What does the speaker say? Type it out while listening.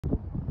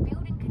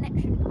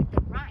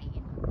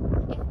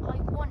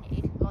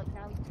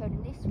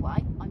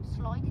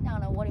upside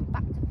down. I want him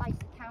back to face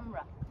the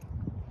camera.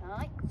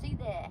 Right, see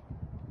there?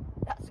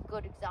 That's a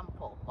good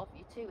example of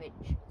your 2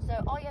 inch. So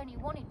I only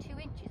wanted 2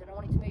 inches and I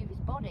wanted to move his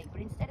body,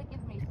 but instead of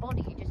giving me his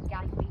body, he just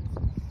gave me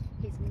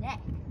his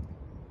neck.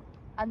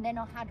 And then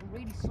I had a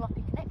really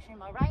sloppy connection in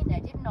my rein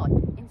there, didn't I?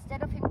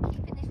 Instead of him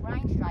keeping this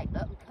rein straight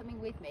up and coming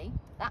with me,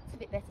 that's a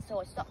bit better. So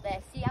I stopped there.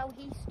 See how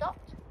he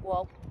stopped?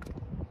 Well,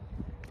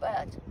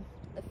 but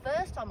the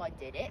first time I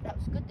did it, that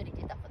was good that he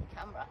did that for the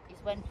camera, is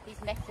when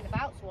he's messing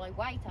about. So I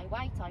wait,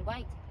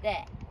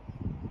 there.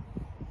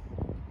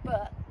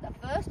 But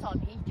the first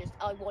time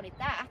I wanted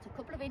that, a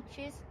couple of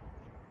inches,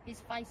 his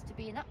face to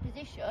be in that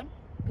position,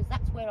 because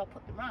that's where I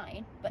put the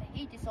rein, but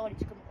he decided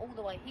to come all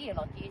the way here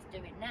like he is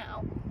doing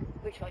now,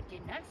 which I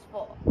didn't ask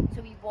for.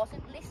 So he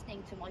wasn't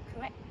listening to my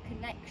correct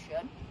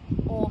connection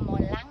or my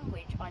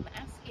language I'm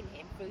asking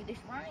him through this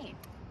rein.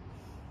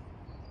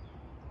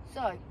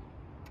 So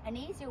an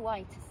easier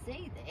way to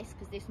see this,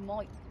 because this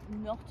might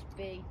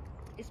be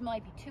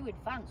too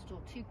advanced or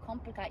too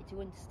complicated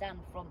to understand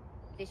from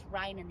this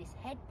rein and this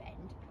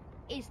headbend,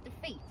 is the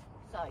feet.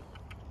 So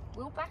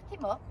we'll back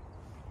him up.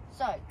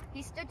 So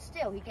he stood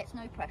still, he gets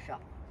no pressure.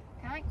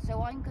 Okay,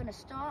 so I'm going to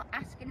start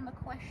asking him a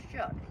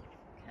question.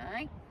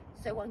 Okay,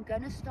 so I'm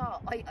going to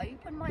start, I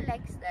open my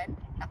legs then,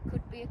 that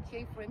could be a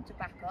cue for him to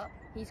back up.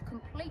 He's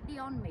completely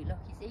on me, look,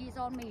 his ears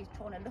on me, he's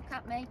trying to look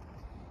at me,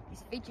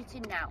 he's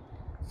fidgeting now.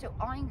 So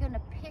I'm going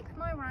to pick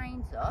my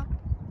reins up,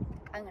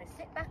 I'm going to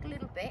sit back a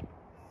little bit,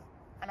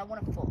 and I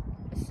want to pull.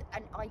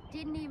 And I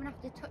didn't even have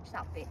to touch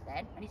that bit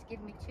then, and he's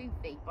given me 2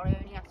 feet, but I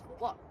only asked for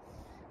 1.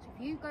 So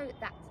if you go at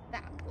that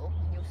angle,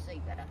 you'll see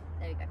better.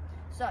 There you go.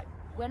 So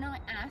when I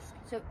ask,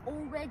 so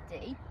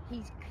already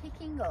he's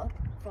picking up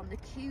from the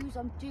cues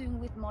I'm doing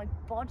with my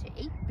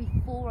body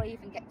before I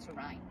even get to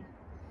rein.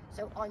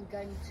 So I'm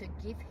going to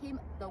give him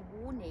the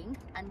warning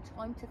and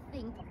time to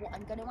think of what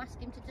I'm going to ask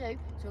him to do.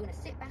 So I'm going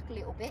to sit back a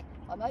little bit,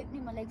 I'm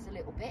opening my legs a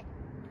little bit,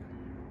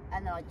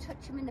 and then I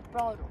touch him in the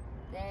bridle.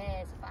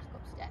 There's a back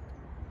up step.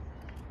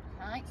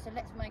 Right, so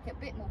let's make it a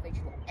bit more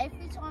visual.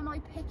 Every time I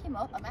pick him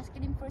up, I'm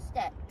asking him for a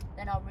step,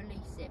 then I'll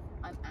release him.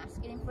 I'm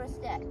asking him for a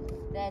step,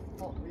 there's the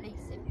foot,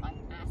 release him. I'm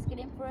asking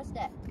him for a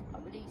step, I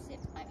release him.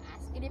 I'm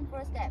asking him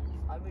for a step,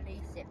 I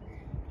release him.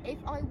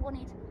 If I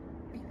wanted,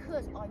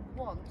 because I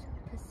want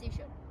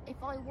precision, if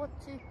I want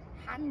to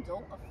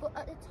handle a foot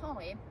at a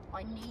time,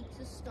 I need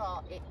to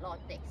start it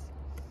like this.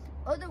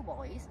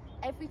 Otherwise,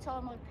 every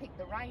time I pick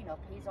the rein up,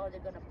 he's either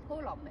going to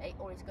pull on me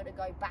or he's going to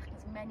go back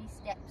as many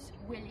steps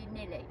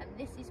willy-nilly. And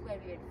this is where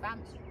the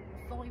advanced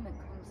refinement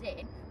comes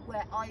in,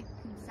 where I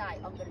can say,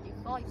 I'm going to do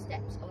 5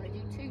 steps, I'm going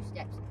to do 2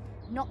 steps,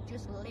 not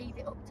just leave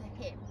it up to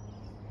him.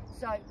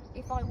 So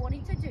if I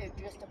wanted to do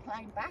just a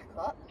plain back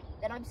up,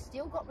 then I've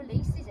still got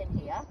releases in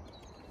here.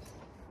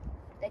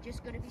 They're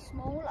just going to be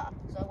smaller.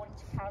 So I wanted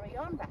to carry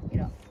on, back it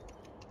up.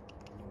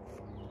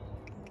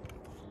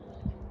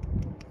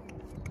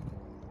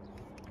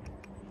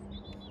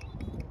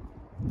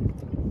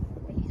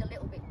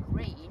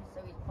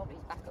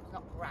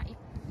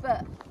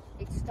 But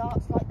it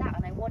starts like that,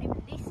 and I want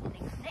him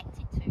listening,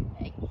 connected to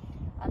me,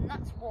 and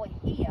that's why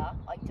here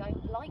I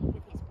don't like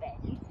with his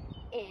bend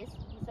is,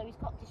 so he's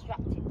got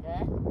distracted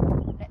there.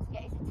 Let's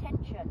get his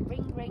attention.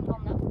 Ring, ring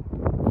on that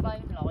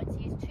phone line. So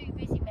he's too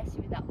busy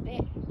messing with that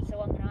bit, so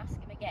I'm going to ask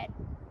him again.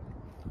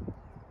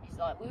 He's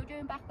like, we were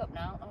doing back up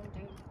now, we're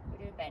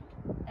doing bend.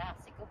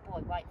 That's a good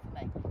boy, wait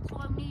for me. So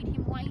I need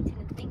him waiting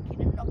and thinking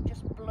and not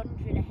just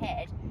blundering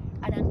ahead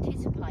and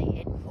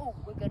anticipating, oh,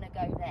 we're going to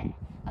go there.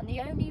 And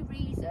the only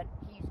reason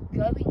he's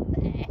going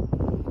there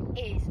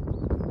is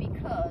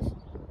because,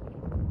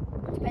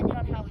 depending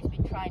on how he's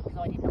been trained, because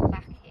I did not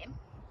back him,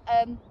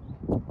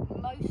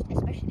 most,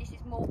 especially this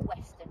is more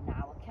Western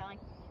now, okay?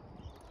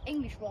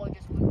 English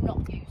riders would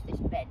not use this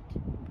bend,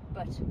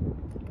 but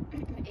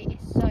it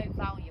is so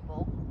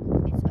valuable,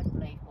 it's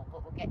unbelievable,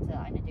 but we'll get to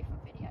that in a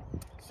different video.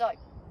 So,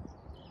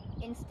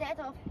 instead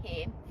of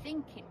him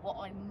thinking what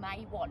I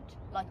may want,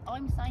 like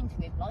I'm saying to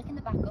him, like in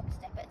the back up, a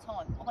step at a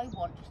time, I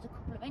want just a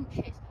couple of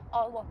inches,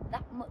 I want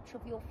that much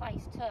of your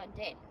face turned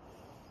in.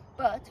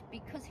 But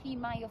because he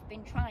may have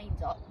been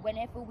trained up,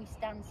 whenever we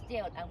stand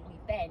still and we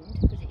bend,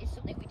 because it is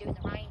something we do in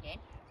the rein in,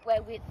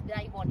 where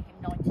they want him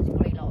 90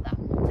 degree like that.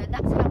 So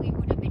that's how he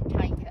would have been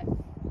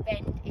taken.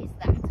 Bend is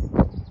that.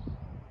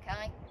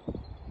 Okay?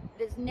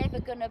 There's never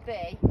been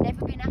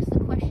asked the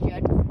question,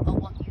 I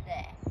want you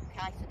there.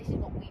 Okay, so this is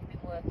what we've been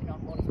working on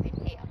while he's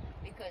been here,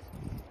 because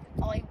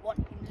I want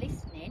him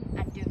listening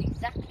and doing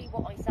exactly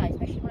what I say,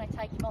 especially when I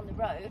take him on the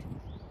road.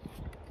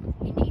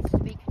 He needs to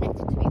be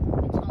connected to me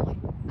all the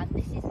time, and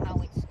this is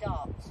how it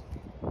starts,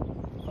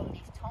 from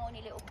these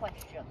tiny little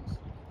questions.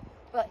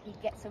 But he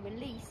gets a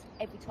release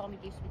every time he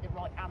gives me the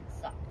right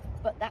answer.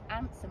 But that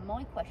answer,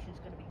 my question, is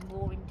going to be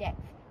more in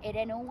depth. It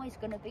ain't always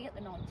going to be at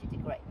the 90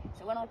 degree.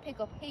 So when I pick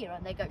up here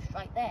and they go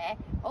straight there,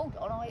 hold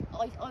on,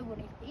 I want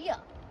it here.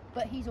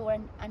 But he's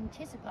already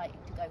anticipating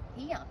to go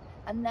here,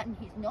 and then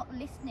he's not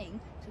listening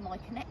to my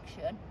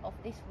connection of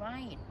this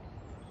rein.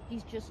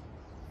 He's just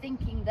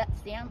thinking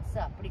that's the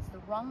answer, but it's the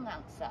wrong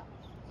answer.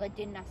 because I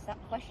didn't ask that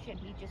question.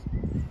 He just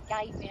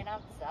gave me an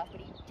answer,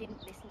 but he didn't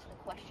listen to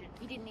the question.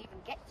 He didn't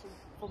even get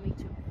for me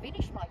to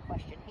finish my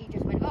question. He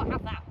just went, oh,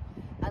 have that.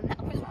 And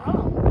that was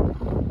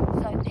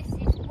wrong. So this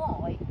is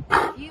why,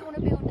 if you want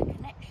to build the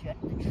connection,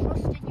 the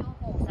trust in your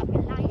horse, that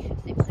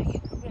relationship, so you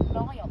can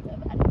rely on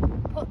them and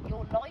put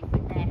your life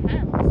in their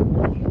hands,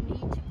 you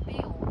need to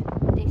build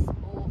this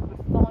more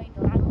refined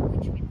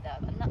language with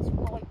them. And that's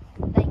why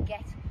they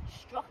get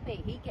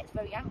stroppy. He gets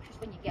very anxious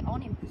when you get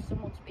on him because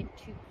someone's been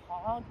too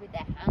hard with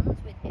their hands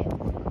with him.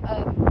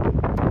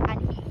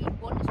 And he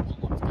wonders,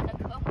 well, what's going to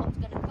come? What's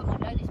going to come? I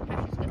know this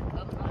pressure's going to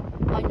come.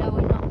 I know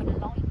I'm not going to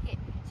like it.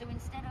 So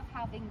instead of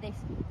having this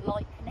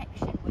light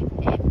connection with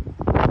him,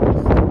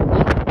 just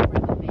wait for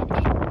him a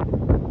minute,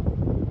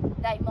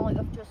 they might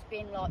have just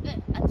been like,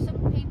 and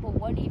some people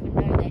won't even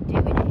know they're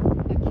doing it,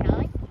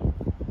 okay?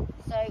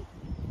 So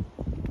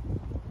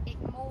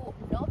more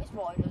novice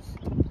riders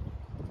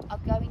are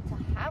going to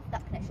have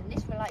that connection.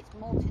 This relates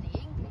more to the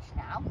English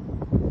now,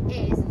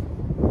 is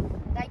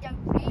they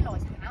don't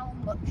realise how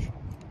much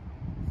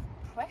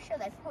pressure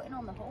they're putting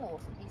on the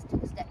horse. He's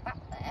took a step back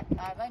there.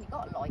 I've only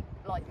got a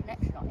light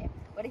connection on him,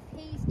 but if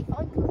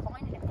I'm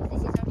confining him, because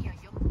this is only a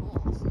young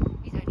horse,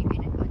 he's only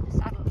been in the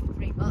saddle for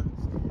 3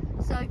 months,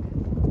 so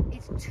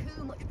it's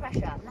too much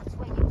pressure, and that's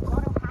where you've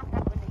got to have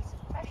that release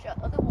of pressure.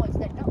 Otherwise,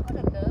 they're not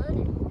going to learn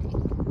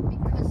anything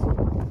because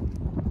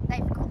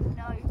they've got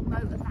no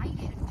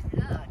motivation to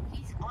learn.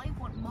 I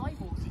want my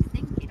horses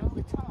thinking all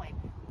the time,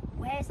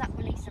 where's that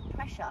release of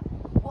pressure?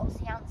 What's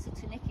the answer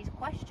to Nicky's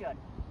question?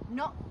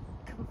 Not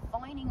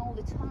confining all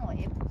the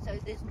time, so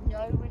there's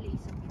no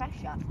release of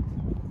pressure.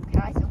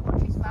 Okay, so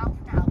watch his mouth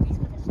now. He's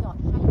going to start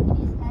shaking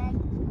his head.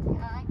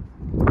 Okay.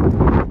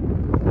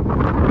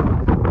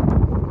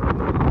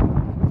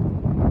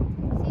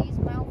 See his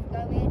mouth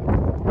going?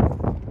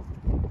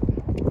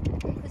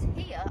 Because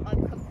here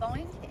I've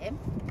confined him,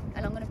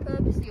 and I'm going to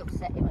purposely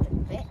upset him a little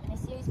bit. And you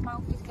see his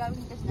mouth is going,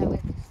 he doesn't know where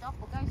to stop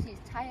or go. See his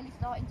tail is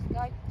starting to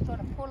go. He's trying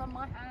to pull on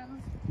my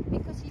hands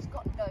because he's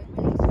got no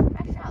release of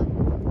pressure.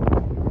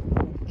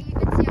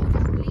 Even see, I've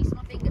just released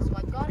my finger, so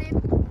I've got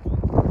him.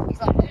 He's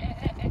like,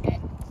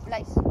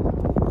 release.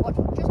 Watch,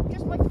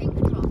 just my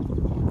finger drop.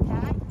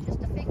 Okay,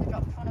 just a finger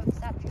drop, trying to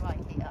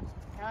exaggerate here.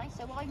 Okay,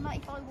 so if I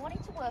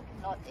wanted to work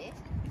him like this,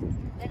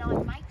 then I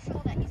make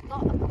sure that he's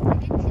got a couple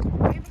of inches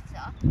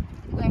perimeter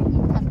where he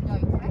has no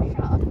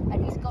pressure, and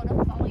he's got to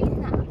find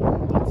that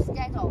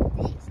instead of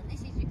this. And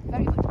this is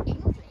very much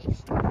English,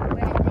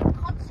 where they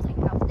constantly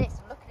have this.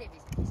 And look at him,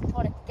 he's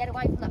trying to get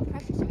away from that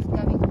pressure, so he's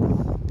going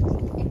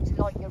into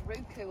like a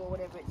ruku or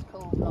whatever it's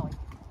called, like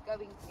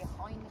going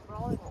behind the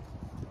bridle.